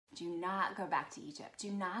Do not go back to Egypt.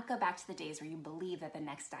 Do not go back to the days where you believe that the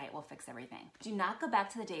next diet will fix everything. Do not go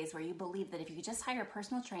back to the days where you believe that if you could just hire a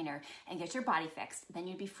personal trainer and get your body fixed, then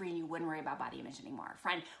you'd be free and you wouldn't worry about body image anymore.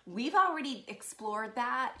 Friend, we've already explored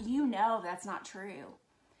that. You know that's not true.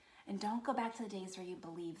 And don't go back to the days where you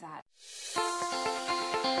believe that.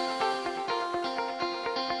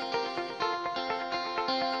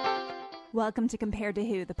 Welcome to Compared to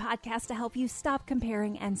Who, the podcast to help you stop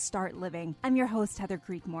comparing and start living. I'm your host, Heather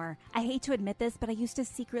Creekmore. I hate to admit this, but I used to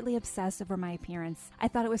secretly obsess over my appearance. I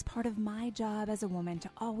thought it was part of my job as a woman to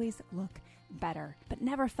always look better, but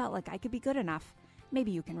never felt like I could be good enough.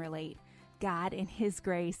 Maybe you can relate. God, in His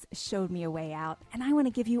grace, showed me a way out, and I want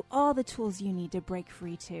to give you all the tools you need to break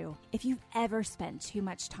free too. If you've ever spent too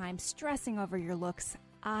much time stressing over your looks,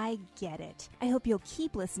 I get it. I hope you'll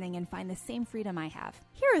keep listening and find the same freedom I have.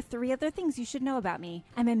 Here are 3 other things you should know about me.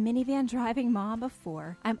 I'm a minivan driving mom of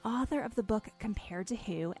 4. I'm author of the book Compared to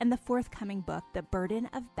Who and the forthcoming book, The Burden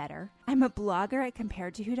of Better. I'm a blogger at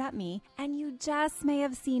comparedtowho.me, and you just may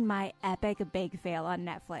have seen my epic bake fail on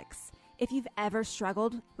Netflix. If you've ever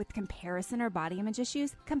struggled with comparison or body image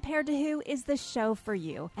issues, Compared to Who is the show for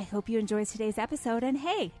you. I hope you enjoyed today's episode, and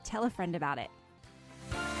hey, tell a friend about it.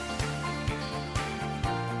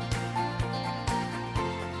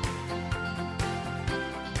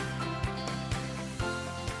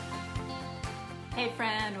 Hey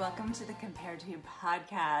friend, welcome to the Compared to Who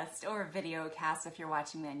podcast, or video cast if you're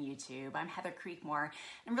watching me on YouTube. I'm Heather Creekmore.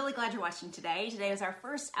 I'm really glad you're watching today. Today is our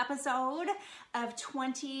first episode of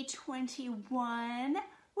 2021.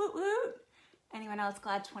 Woot woot. Anyone else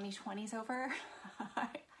glad 2020's over? I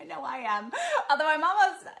know I am. Although I'm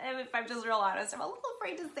almost, if I'm just real honest, I'm a little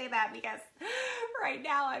afraid to say that because right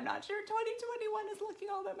now I'm not sure 2021 is looking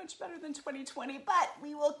all that much better than 2020, but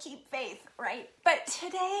we will keep faith, right? But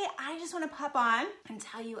today I just want to pop on and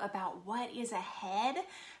tell you about what is ahead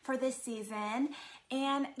for this season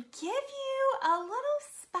and give you a little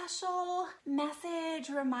special message,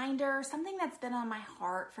 reminder, something that's been on my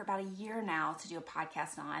heart for about a year now to do a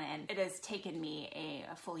podcast on, and it has taken me a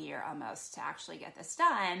full year almost to actually get this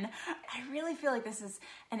done. I really feel like this is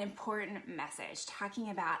an important message, talking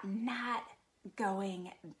about not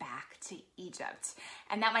going back to Egypt.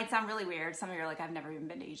 And that might sound really weird. Some of you are like, I've never even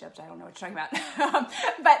been to Egypt. I don't know what you're talking about.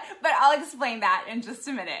 but I'll explain that in just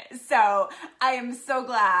a minute. So I am so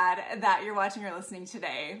glad that you're watching or listening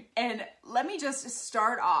today. And let me just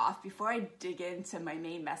start off, before I dig into my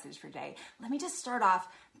main message for today, let me just start off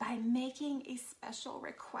by making a special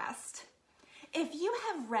request. If you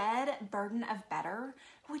have read Burden of Better,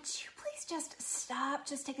 would you please just stop,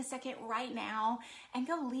 just take a second right now and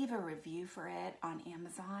go leave a review for it on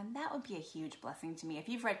Amazon? That would be a huge blessing to me. If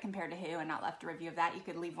you've read Compared to Who and not left a review of that, you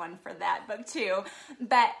could leave one for that book too.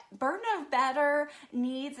 But Burden of Better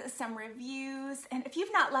needs some reviews. And if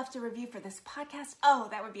you've not left a review for this podcast, oh,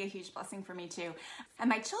 that would be a huge blessing for me too. And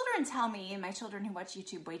my children tell me, my children who watch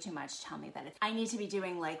YouTube way too much tell me that I need to be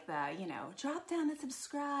doing like the, drop down and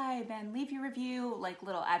subscribe and leave your review, like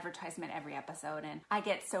little advertisement every episode. And I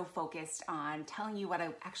get so focused on telling you what I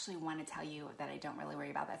actually want to tell you that I don't really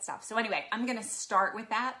worry about that stuff. So anyway, I'm going to start with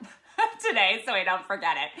that today so I don't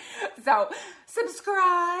forget it. So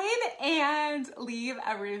subscribe and leave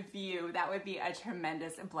a review. That would be a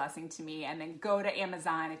tremendous blessing to me. And then go to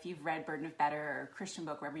Amazon if you've read Burden of Better or Christian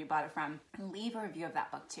book, wherever you bought it from, and leave a review of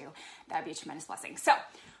that book too. That would be a tremendous blessing. So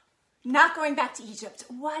not going back to Egypt.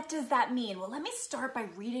 What does that mean? Well, let me start by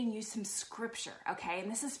reading you some scripture, okay?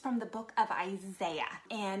 And this is from the book of Isaiah.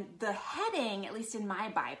 And the heading, at least in my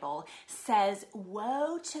Bible, says,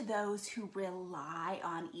 "Woe to those who rely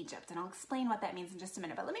on Egypt." And I'll explain what that means in just a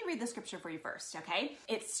minute. But let me read the scripture for you first, okay?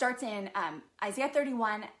 It starts in Isaiah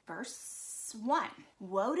 31, verse 1.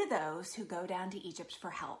 "Woe to those who go down to Egypt for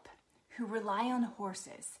help, who rely on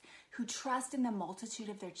horses, who trust in the multitude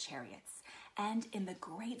of their chariots, and in the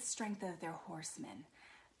great strength of their horsemen,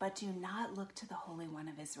 but do not look to the Holy One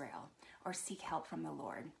of Israel, or seek help from the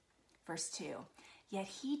Lord." Verse 2, "Yet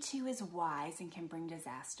he too is wise and can bring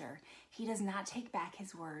disaster. He does not take back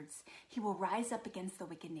his words. He will rise up against the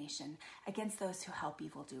wicked nation, against those who help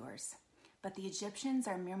evildoers. But the Egyptians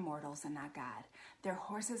are mere mortals and not God. Their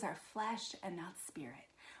horses are flesh and not spirit.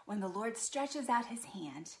 When the Lord stretches out his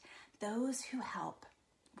hand, those who help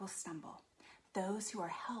will stumble. Those who are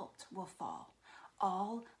helped will fall.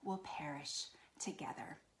 All will perish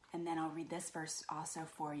together." And then I'll read this verse also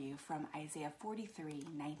for you from Isaiah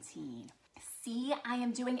 43:19. "See, I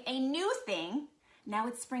am doing a new thing. Now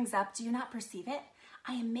it springs up. Do you not perceive it?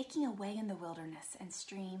 I am making a way in the wilderness and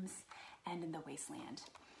streams and in the wasteland."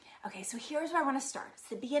 Okay, so here's where I want to start. It's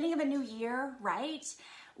the beginning of a new year, right?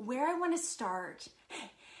 Where I want to start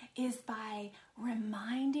is by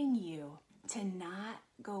reminding you to not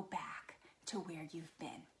go back to where you've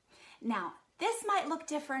been. Now, this might look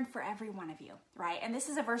different for every one of you, right? And this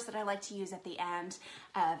is a verse that I like to use at the end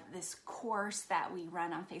of this course that we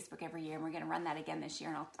run on Facebook every year. And we're going to run that again this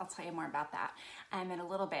year. And I'll tell you more about that in a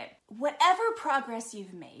little bit. Whatever progress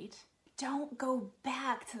you've made, don't go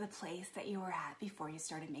back to the place that you were at before you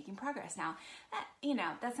started making progress. Now,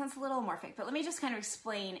 that sounds a little amorphic, but let me just kind of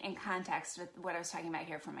explain in context with what I was talking about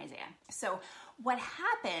here from Isaiah. So what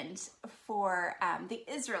happened for the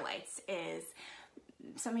Israelites is,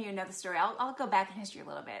 some of you know the story. I'll go back in history a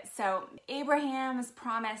little bit. So Abraham has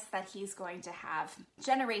promised that he's going to have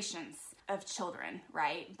generations of children,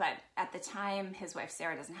 right? But at the time, his wife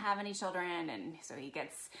Sarah doesn't have any children, and so he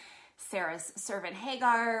gets Sarah's servant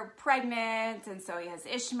Hagar pregnant, and so he has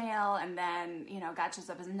Ishmael, and then, God shows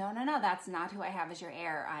up and says, no, that's not who I have as your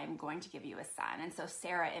heir. I'm going to give you a son. And so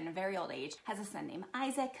Sarah, in a very old age, has a son named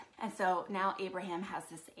Isaac, and so now Abraham has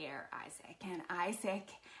this heir, Isaac, and Isaac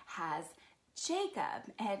has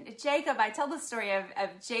Jacob. And Jacob, I tell the story of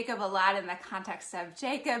Jacob a lot in the context of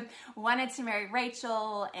Jacob wanted to marry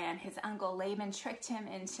Rachel, and his uncle Laban tricked him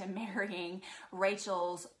into marrying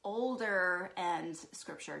Rachel's older, and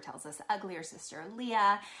scripture tells us uglier sister,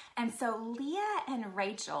 Leah. And so Leah and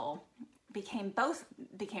Rachel became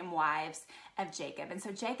wives of Jacob. And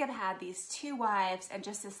so Jacob had these two wives and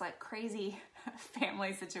just this crazy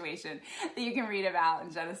family situation that you can read about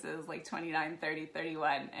in Genesis 29, 30,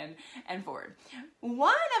 31 and forward.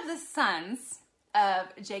 One of the sons of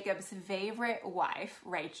Jacob's favorite wife,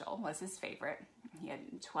 Rachel, was his favorite. He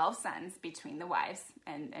had 12 sons between the wives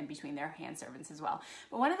and between their handservants as well.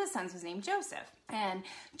 But one of the sons was named Joseph. And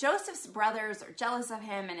Joseph's brothers are jealous of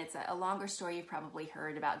him, and it's a longer story. You've probably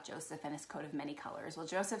heard about Joseph and his coat of many colors. Well,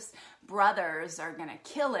 Joseph's brothers are going to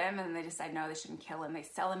kill him, and they decide, no, they shouldn't kill him. They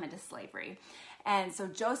sell him into slavery. And so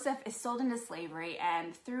Joseph is sold into slavery,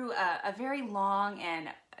 and through a very long and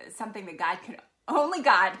something that only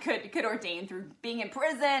God could ordain through being in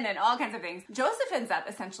prison and all kinds of things, Joseph ends up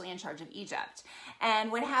essentially in charge of Egypt.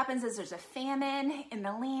 And what happens is there's a famine in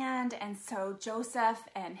the land, and so Joseph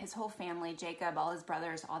and his whole family, Jacob, all his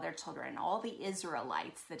brothers, all their children, all the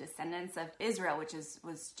Israelites, the descendants of Israel, which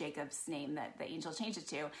was Jacob's name that the angel changed it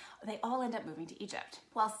to, they all end up moving to Egypt.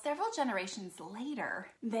 Well, several generations later,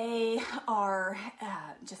 they are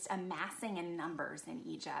just amassing in numbers in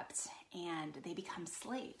Egypt, and they become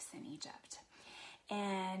slaves in Egypt.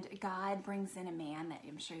 And God brings in a man that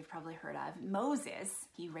I'm sure you've probably heard of, Moses.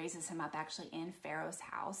 He raises him up actually in Pharaoh's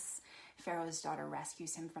house. Pharaoh's daughter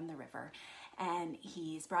rescues him from the river. And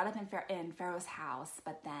he's brought up in Pharaoh's house,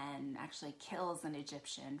 but then actually kills an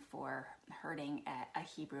Egyptian for hurting a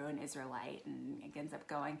Hebrew, an Israelite, and ends up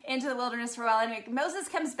going into the wilderness for a while. Anyway, Moses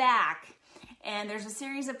comes back, and there's a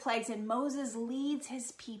series of plagues, and Moses leads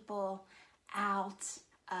his people out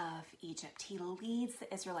of Egypt. He leads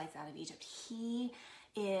the Israelites out of Egypt. He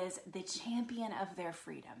is the champion of their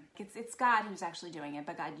freedom. It's God who's actually doing it,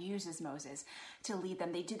 but God uses Moses to lead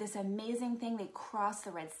them. They do this amazing thing. They cross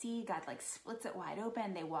the Red Sea. God splits it wide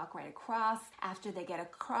open. They walk right across. After they get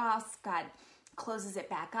across, God closes it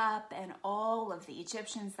back up, and all of the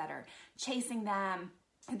Egyptians that are chasing them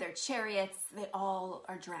in their chariots, they all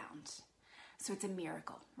are drowned. So it's a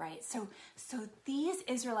miracle, right? So these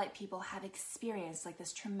Israelite people have experienced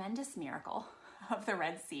this tremendous miracle of the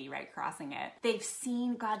Red Sea, right? Crossing it. They've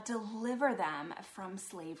seen God deliver them from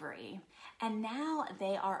slavery. And now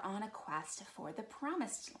they are on a quest for the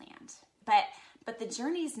promised land. But the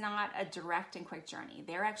journey's not a direct and quick journey.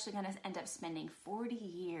 They're actually going to end up spending 40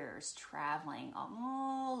 years traveling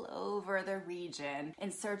all over the region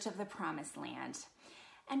in search of the promised land.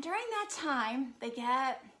 And during that time, they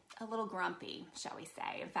get a little grumpy, shall we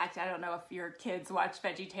say. In fact, I don't know if your kids watch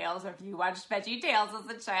VeggieTales or if you watched VeggieTales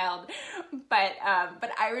as a child, but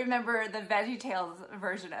I remember the VeggieTales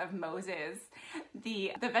version of Moses.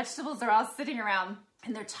 The vegetables are all sitting around,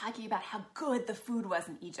 and they're talking about how good the food was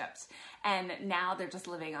in Egypt. And now they're just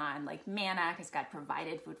living on manna, because God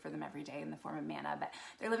provided food for them every day in the form of manna. But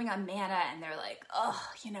they're living on manna, and they're like, oh,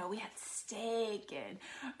 we had steak, and,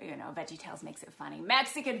 VeggieTales makes it funny.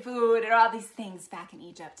 Mexican food and all these things back in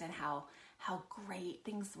Egypt, and how great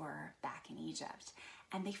things were back in Egypt.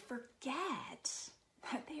 And they forget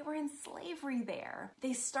that they were in slavery there.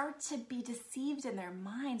 They start to be deceived in their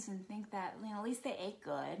minds and think that, at least they ate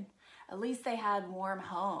good. At least they had warm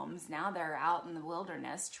homes. Now they're out in the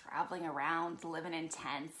wilderness, traveling around, living in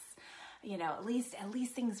tents. At least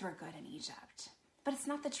things were good in Egypt. But it's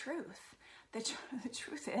not the truth. The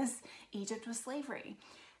truth is, Egypt was slavery.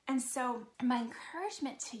 And so my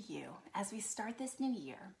encouragement to you as we start this new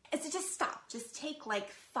year is to just stop. Just take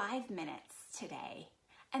 5 minutes today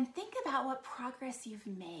and think about what progress you've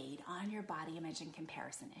made on your body image and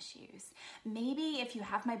comparison issues. Maybe if you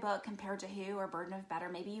have my book, Compared to Who or Burden of Better,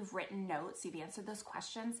 maybe you've written notes, you've answered those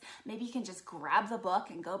questions. Maybe you can just grab the book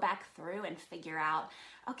and go back through and figure out,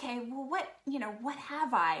 okay, well, what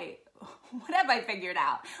have I figured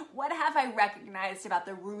out? What have I recognized about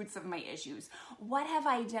the roots of my issues? What have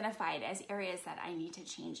I identified as areas that I need to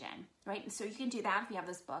change in, right? And so you can do that if you have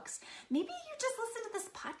those books. Maybe you just listen to this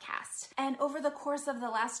podcast, and over the course of the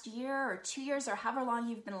last year or 2 years or however long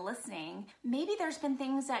you've been listening, maybe there's been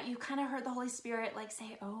things that you kind of heard the Holy Spirit like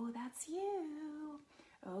say, oh, that's you.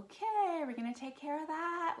 Okay, we're going to take care of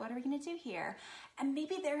that. What are we going to do here? And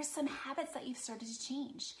maybe there's some habits that you've started to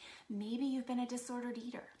change. Maybe you've been a disordered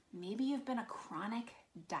eater. Maybe you've been a chronic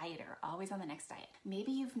dieter, always on the next diet.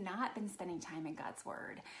 Maybe you've not been spending time in God's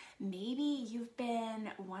Word. Maybe you've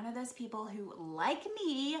been one of those people who, like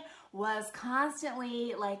me, was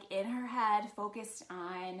constantly like in her head focused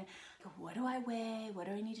on, what do I weigh? What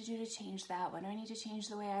do I need to do to change that? What do I need to change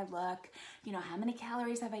the way I look? How many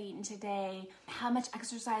calories have I eaten today? How much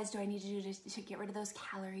exercise do I need to do to get rid of those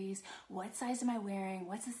calories? What size am I wearing?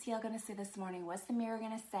 What's the scale going to say this morning? What's the mirror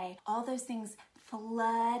going to say? All those things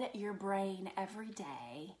flood your brain every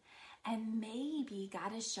day. And maybe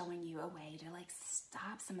God is showing you a way to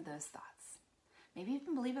stop some of those thoughts. Maybe you've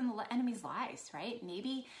been believing the enemy's lies, right?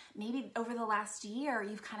 Maybe over the last year,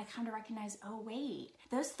 you've kind of come to recognize, oh, wait,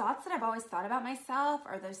 those thoughts that I've always thought about myself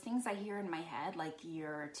are those things I hear in my head, like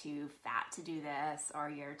you're too fat to do this, or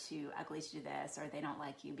you're too ugly to do this, or they don't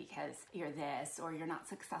like you because you're this, or you're not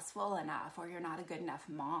successful enough, or you're not a good enough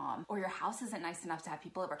mom, or your house isn't nice enough to have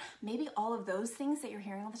people over. Maybe all of those things that you're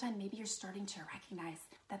hearing all the time, maybe you're starting to recognize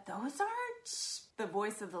that those aren't the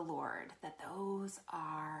voice of the Lord, that those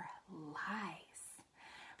are lies.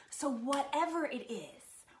 So whatever it is,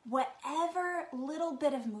 whatever little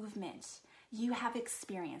bit of movement you have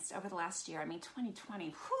experienced over the last year,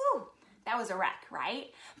 2020, that was a wreck, right?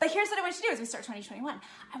 But here's what I want you to do as we start 2021.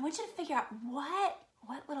 I want you to figure out what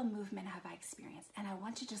little movement have I experienced? And I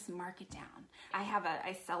want you to just mark it down.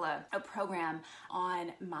 I sell a program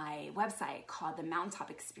on my website called the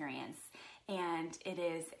Mountaintop Experience. And it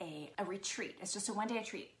is a retreat. It's just a one-day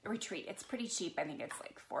retreat. It's pretty cheap. I think it's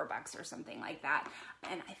like $4 or something like that.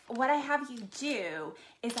 And what I have you do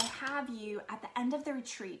is I have you at the end of the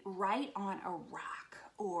retreat write on a rock,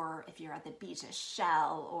 or if you're at the beach, a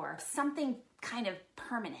shell or something kind of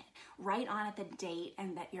permanent. Write on it the date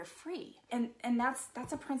and that you're free. And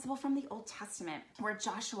that's a principle from the Old Testament where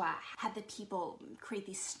Joshua had the people create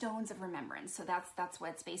these stones of remembrance. So that's what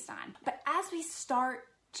it's based on. But as we start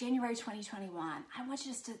January 2021, I want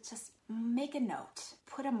you to just make a note,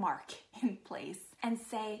 put a mark in place and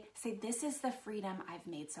say, this is the freedom I've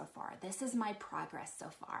made so far. This is my progress so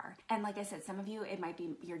far. And like I said, some of you, it might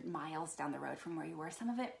be you're miles down the road from where you were. Some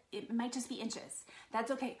of it might just be inches.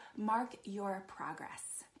 That's okay. Mark your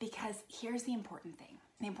progress, because here's the important thing.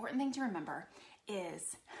 The important thing to remember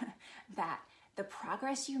is that the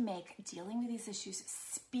progress you make dealing with these issues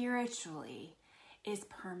spiritually is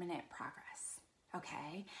permanent progress.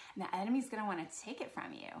 Okay, and the enemy's going to want to take it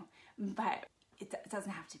from you, but it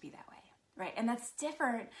doesn't have to be that way, right? And that's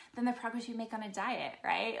different than the progress you make on a diet,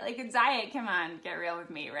 right? Like a diet, come on, get real with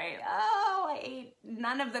me, right? Oh, I ate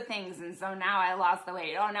none of the things, and so now I lost the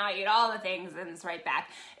weight. Oh, now I eat all the things, and it's right back.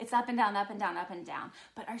 It's up and down, up and down, up and down.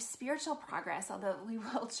 But our spiritual progress, although we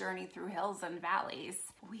will journey through hills and valleys,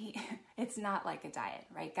 it's not like a diet,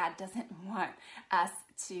 right? God doesn't want us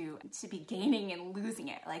to be gaining and losing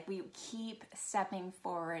it. Like, we keep stepping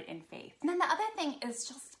forward in faith. And then the other thing is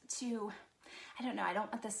just to, I don't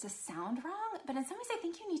want this to sound wrong, but in some ways I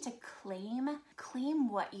think you need to claim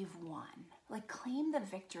what you've won. Like, claim the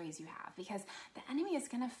victories you have, because the enemy is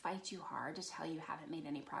going to fight you hard to tell you haven't made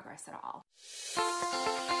any progress at all.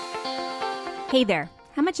 Hey there,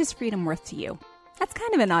 how much is freedom worth to you? That's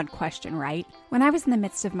kind of an odd question, right? When I was in the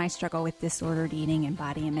midst of my struggle with disordered eating and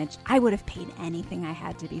body image, I would have paid anything I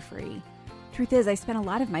had to be free. Truth is, I spent a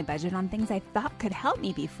lot of my budget on things I thought could help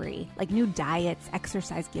me be free, like new diets,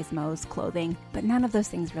 exercise gizmos, clothing, but none of those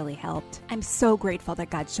things really helped. I'm so grateful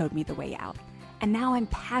that God showed me the way out. And now I'm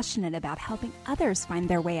passionate about helping others find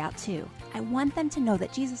their way out too. I want them to know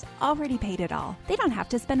that Jesus already paid it all. They don't have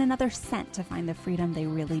to spend another cent to find the freedom they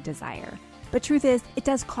really desire. But truth is, it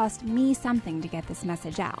does cost me something to get this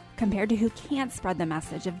message out, compared to who can't spread the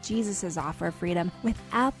message of Jesus' offer of freedom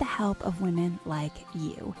without the help of women like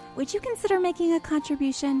you. Would you consider making a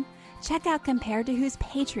contribution? Check out Compared to Who's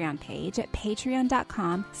Patreon page at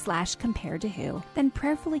patreon.com/comparedtowho. Then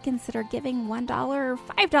prayerfully consider giving $1 or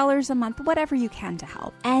 $5 a month, whatever you can to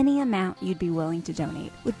help. Any amount you'd be willing to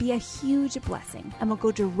donate would be a huge blessing and will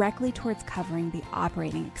go directly towards covering the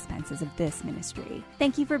operating expenses of this ministry.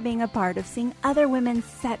 Thank you for being a part of seeing other women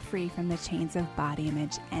set free from the chains of body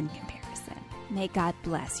image and comparison. May God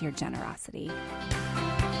bless your generosity.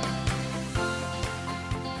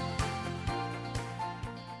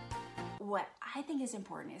 What I think is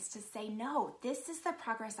important is to say, no, this is the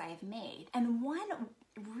progress I have made. And one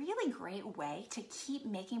really great way to keep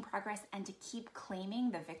making progress and to keep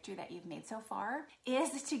claiming the victory that you've made so far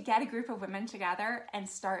is to get a group of women together and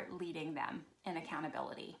start leading them in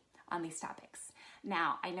accountability on these topics.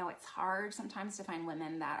 Now, I know it's hard sometimes to find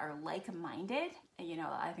women that are like-minded. You know,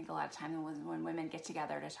 I think a lot of times when women get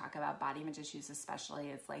together to talk about body image issues especially,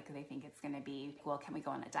 it's like they think it's going to be, well, can we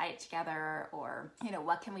go on a diet together? Or, you know,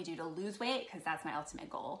 what can we do to lose weight? Because that's my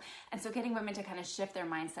ultimate goal. And so getting women to kind of shift their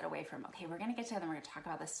mindset away from, okay, we're going to get together and we're going to talk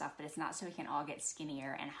about this stuff, but it's not so we can all get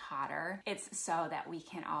skinnier and hotter. It's so that we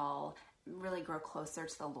can all really grow closer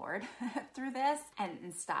to the Lord through this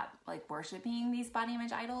and stop like worshiping these body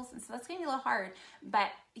image idols. And so that's going to be a little hard,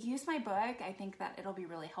 but use my book. I think that it'll be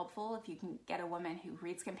really helpful if you can get a woman who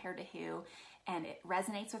reads Compared to Who and it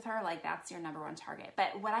resonates with her, like that's your number one target.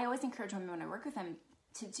 But what I always encourage women when I work with them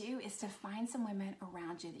to do is to find some women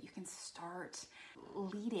around you that you can start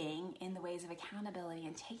leading in the ways of accountability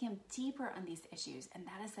and take them deeper on these issues. And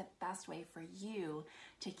that is the best way for you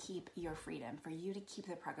to keep your freedom, for you to keep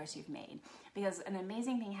the progress you've made. Because an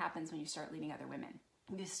amazing thing happens when you start leading other women.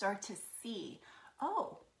 You start to see,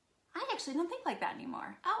 oh, I actually don't think like that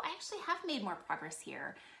anymore. Oh, I actually have made more progress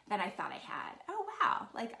here than I thought I had. Oh, wow.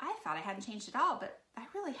 Like I thought I hadn't changed at all, but I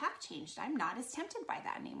really have changed. I'm not as tempted by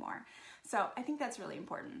that anymore. So I think that's really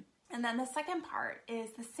important. And then the second part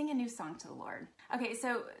is to sing a new song to the Lord. Okay,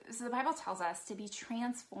 so the Bible tells us to be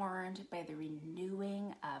transformed by the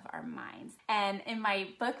renewing of our minds. And in my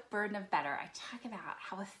book, Burden of Better, I talk about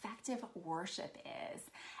how effective worship is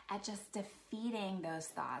at just defeating those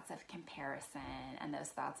thoughts of comparison and those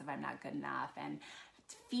thoughts of I'm not good enough, and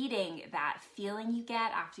feeding that feeling you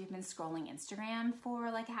get after you've been scrolling Instagram for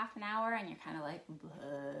like a half an hour and you're kind of like,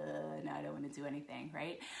 no, I don't want to do anything,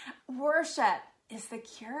 right? Worship is the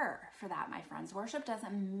cure for that, my friends. Worship does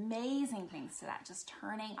amazing things to that, just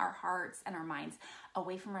turning our hearts and our minds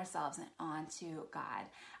away from ourselves and onto God.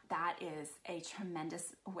 That is a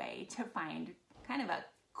tremendous way to find kind of a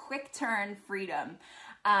quick turn freedom.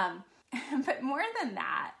 But more than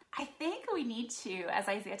that, I think we need to, as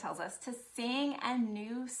Isaiah tells us, to sing a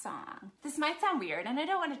new song. This might sound weird, and I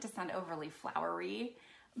don't want it to sound overly flowery,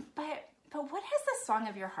 but what has the song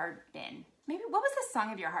of your heart been? Maybe what was the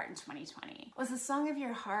song of your heart in 2020? Was the song of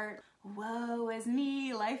your heart, woe is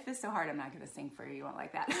me, life is so hard? I'm not going to sing for you, you won't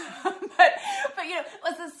like that. but you know,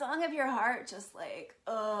 was the song of your heart just like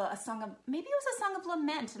a song of, maybe it was a song of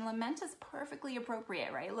lament, and lament is perfectly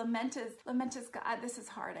appropriate, right? Lament is, God, this is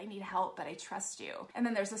hard, I need help, but I trust you. And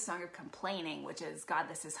then there's a song of complaining, which is, God,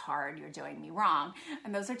 this is hard, you're doing me wrong.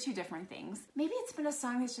 And those are two different things. Maybe it's been a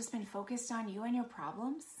song that's just been focused on you and your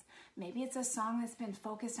problems. Maybe it's a song that's been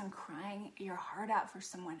focused on crying your heart out for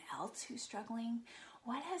someone else who's struggling.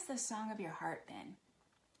 What has the song of your heart been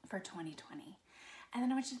for 2020? And then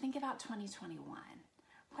I want you to think about 2021.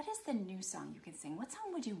 What is the new song you can sing? What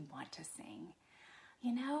song would you want to sing?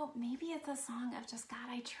 You know, maybe it's a song of just, God,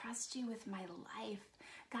 I trust you with my life.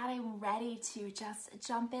 God, I'm ready to just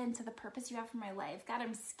jump into the purpose you have for my life. God,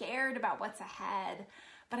 I'm scared about what's ahead,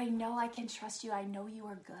 but I know I can trust you. I know you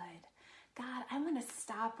are good. God, I want to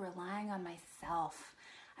stop relying on myself.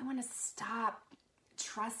 I want to stop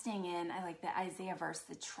trusting in, I like the Isaiah verse,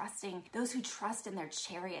 the trusting, those who trust in their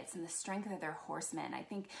chariots and the strength of their horsemen. I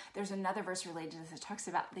think there's another verse related to this that talks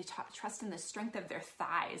about they trust in the strength of their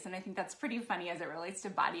thighs. And I think that's pretty funny as it relates to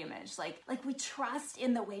body image. Like we trust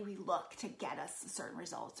in the way we look to get us certain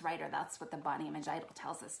results, right? Or that's what the body image idol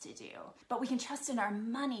tells us to do. But we can trust in our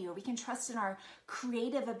money, or we can trust in our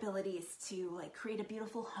creative abilities to like create a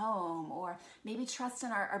beautiful home, or maybe trust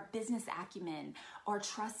in our business acumen, or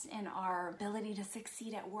trust in our ability to succeed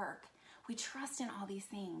at work. We trust in all these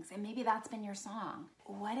things, and maybe that's been your song.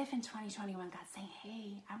 What if in 2021 God's saying,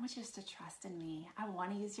 hey, I want you just to trust in me. I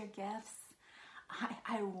want to use your gifts.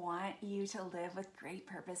 I want you to live with great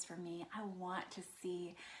purpose for me. I want to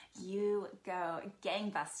see you go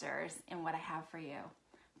gangbusters in what I have for you,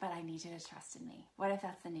 but I need you to trust in me. What if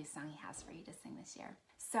that's the new song he has for you to sing this year?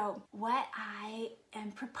 So what I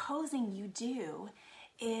am proposing you do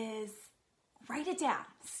is write it down.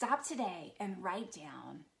 Stop today and write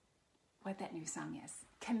down what that new song is.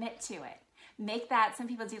 Commit to it. make that, some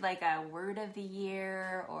people do like a word of the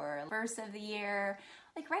year or verse of the year.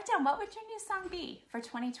 Like write down, what would your new song be for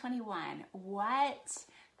 2021? What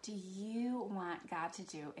do you want God to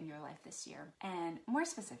do in your life this year? And more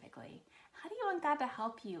specifically, how do you want God to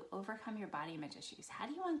help you overcome your body image issues? How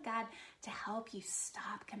do you want God to help you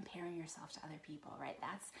stop comparing yourself to other people, right?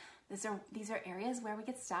 These are areas where we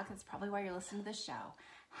get stuck. That's probably why you're listening to this show.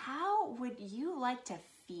 How would you like to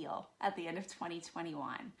feel at the end of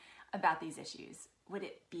 2021 about these issues? Would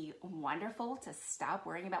it be wonderful to stop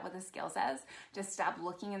worrying about what the scale says? To stop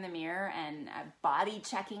looking in the mirror and body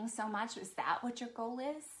checking so much? Is that what your goal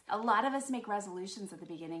is? A lot of us make resolutions at the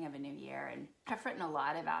beginning of a new year, and I've written a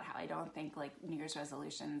lot about how I don't think like New Year's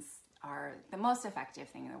resolutions are the most effective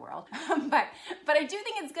thing in the world. but I do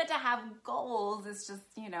think it's good to have goals. It's just,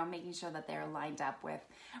 making sure that they're lined up with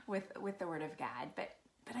the Word of God. But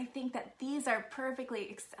I think that these are perfectly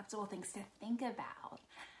acceptable things to think about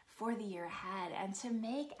for the year ahead and to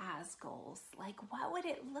make as goals. Like, what would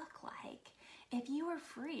it look like if you were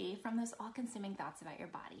free from those all-consuming thoughts about your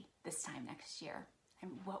body this time next year?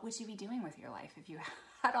 And what would you be doing with your life if you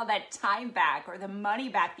had all that time back or the money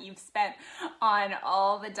back that you've spent on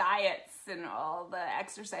all the diets and all the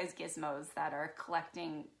exercise gizmos that are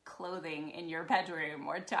collecting clothing in your bedroom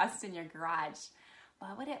or dust in your garage?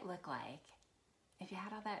 What would it look like if you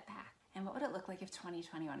had all that back? And what would it look like if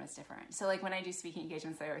 2021 was different? So like when I do speaking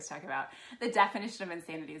engagements, I always talk about the definition of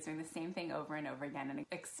insanity is doing the same thing over and over again and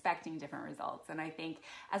expecting different results. And I think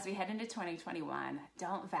as we head into 2021,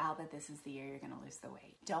 don't vow that this is the year you're going to lose the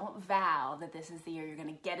weight. Don't vow that this is the year you're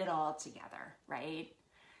going to get it all together, right?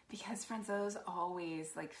 Because friends, those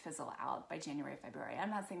always like fizzle out by January, February. I'm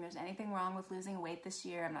not saying there's anything wrong with losing weight this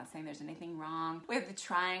year. I'm not saying there's anything wrong with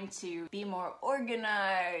trying to be more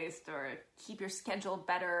organized or keep your schedule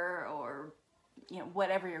better or,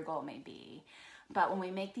 whatever your goal may be. But when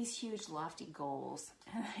we make these huge lofty goals,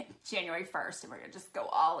 January 1st, and we're gonna just go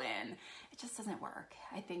all in, it just doesn't work.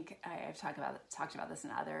 I think I've talked about this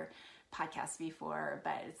in other podcasts before,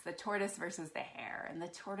 but it's the tortoise versus the hare, and the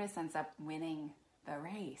tortoise ends up winning the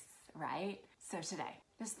race, right? So today,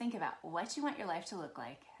 just think about what you want your life to look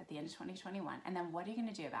like at the end of 2021, and then what are you going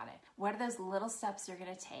to do about it? What are those little steps you're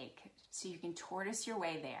going to take so you can tortoise your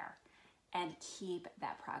way there and keep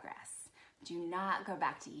that progress? Do not go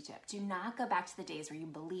back to Egypt. Do not go back to the days where you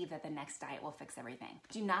believe that the next diet will fix everything.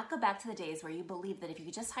 Do not go back to the days where you believe that if you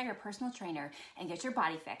could just hire a personal trainer and get your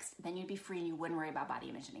body fixed, then you'd be free and you wouldn't worry about body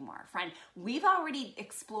image anymore. Friend, we've already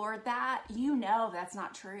explored that. You know that's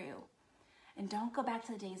not true. And don't go back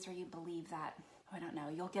to the days where you believe that,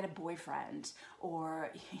 you'll get a boyfriend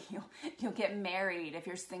or you'll get married if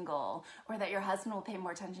you're single, or that your husband will pay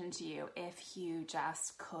more attention to you if you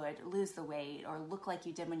just could lose the weight or look like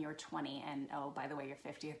you did when you were 20 and, oh, by the way, your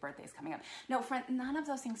 50th birthday is coming up. No, friend, none of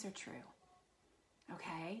those things are true,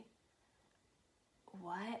 okay?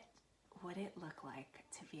 What would it look like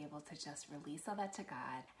to be able to just release all that to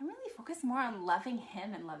God and really focus more on loving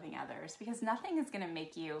Him and loving others? Because nothing is going to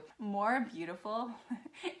make you more beautiful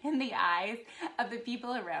in the eyes of the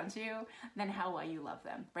people around you than how well you love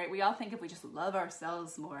them, right? We all think if we just love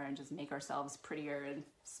ourselves more and just make ourselves prettier and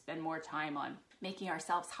spend more time on making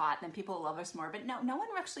ourselves hot, then people will love us more. But no one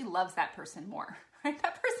actually loves that person more. Right?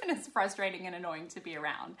 That person is frustrating and annoying to be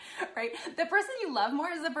around, right? The person you love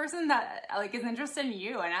more is the person that is interested in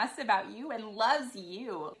you and asks about you and loves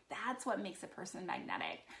you. That's what makes a person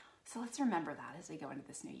magnetic. So let's remember that as we go into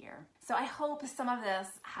this new year. So I hope some of this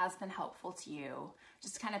has been helpful to you.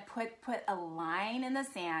 Just kind of put a line in the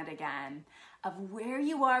sand again of where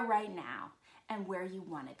you are right now and where you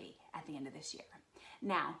want to be at the end of this year.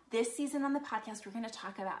 Now, this season on the podcast, we're going to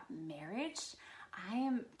talk about marriage. I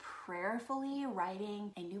am prayerfully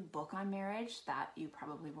writing a new book on marriage that you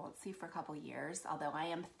probably won't see for a couple years, although I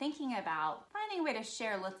am thinking about finding a way to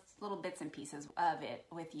share little bits and pieces of it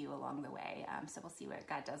with you along the way. So we'll see what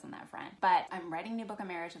God does on that front. But I'm writing a new book on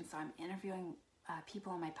marriage, and so I'm interviewing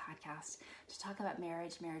people on my podcast to talk about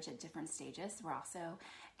marriage at different stages. We're also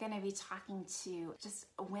going to be talking to just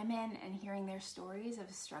women and hearing their stories of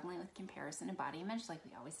struggling with comparison and body image like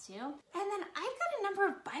we always do. And then I've got a number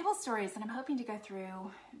of Bible stories that I'm hoping to go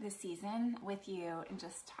through this season with you and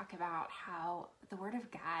just talk about how the Word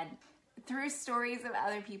of God, through stories of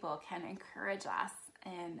other people, can encourage us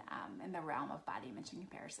in the realm of body image and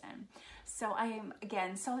comparison. So I am,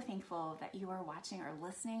 again, so thankful that you are watching or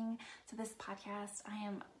listening to this podcast. I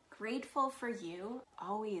am grateful for you.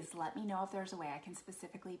 Always let me know if there's a way I can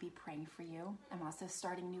specifically be praying for you. I'm also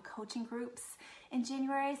starting new coaching groups in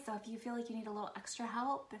January. So if you feel like you need a little extra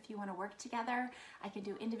help, if you want to work together, I can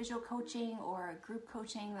do individual coaching or group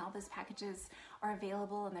coaching. All those packages are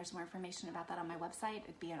available, and there's more information about that on my website.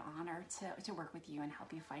 It'd be an honor to work with you and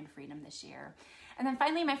help you find freedom this year. And then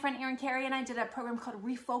finally, my friend Erin Carey and I did a program called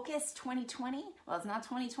Refocus 2020. Well, it's not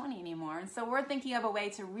 2020 anymore. And so we're thinking of a way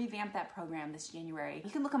to revamp that program this January.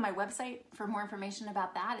 You can look on my website for more information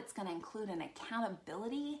about that. It's going to include an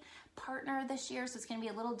accountability partner this year. So it's going to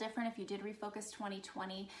be a little different if you did Refocus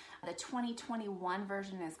 2020. The 2021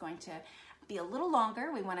 version is going to be a little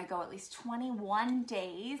longer. We want to go at least 21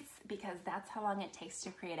 days because that's how long it takes to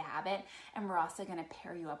create a habit. And we're also going to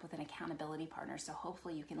pair you up with an accountability partner. So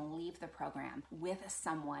hopefully you can leave the program with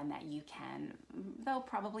someone that you can, though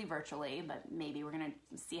probably virtually, but maybe we're going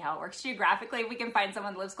to see how it works geographically. We can find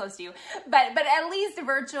someone that lives close to you, but at least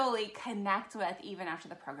virtually connect with even after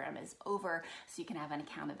the program is over, so you can have an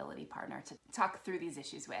accountability partner to talk through these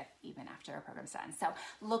issues with even after a program's done. So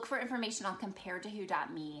look for information on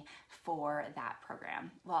comparedtowho.me for that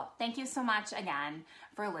program. Well, thank you so much again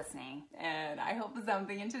for listening, and I hope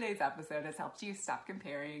something in today's episode has helped you stop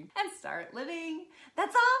comparing and start living.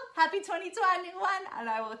 That's all. Happy 2021, and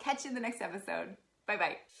I will catch you in the next episode.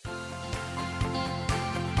 Bye-bye.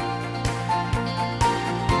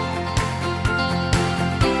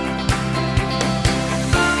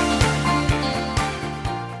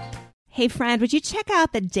 Hey friend, would you check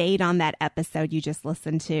out the date on that episode you just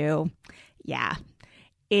listened to? Yeah,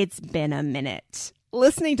 it's been a minute.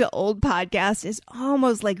 Listening to old podcasts is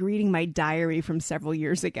almost like reading my diary from several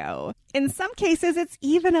years ago. In some cases, it's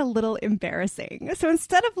even a little embarrassing. So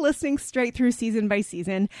instead of listening straight through season by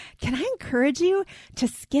season, can I encourage you to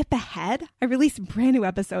skip ahead? I release brand new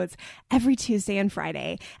episodes every Tuesday and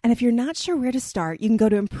Friday. And if you're not sure where to start, you can go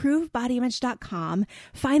to improvebodyimage.com,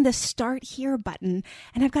 find the Start Here button,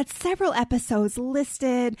 and I've got several episodes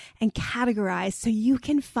listed and categorized so you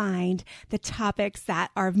can find the topics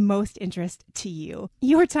that are of most interest to you.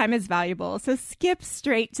 Your time is valuable, so skip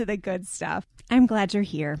straight to the good stuff. I'm glad you're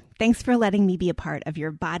here. Thanks for letting me be a part of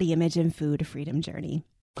your body image and food freedom journey.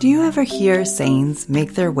 Do you ever hear sayings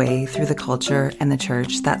make their way through the culture and the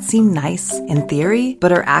church that seem nice in theory,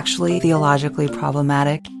 but are actually theologically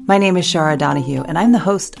problematic? My name is Shara Donahue, and I'm the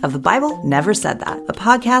host of The Bible Never Said That, a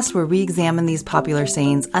podcast where we examine these popular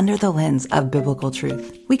sayings under the lens of biblical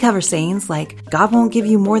truth. We cover sayings like, God won't give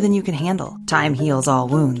you more than you can handle, time heals all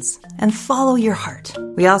wounds, and follow your heart.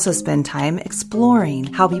 We also spend time exploring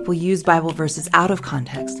how people use Bible verses out of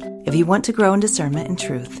context. If you want to grow in discernment and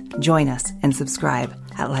truth, join us and subscribe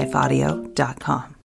at lifeaudio.com.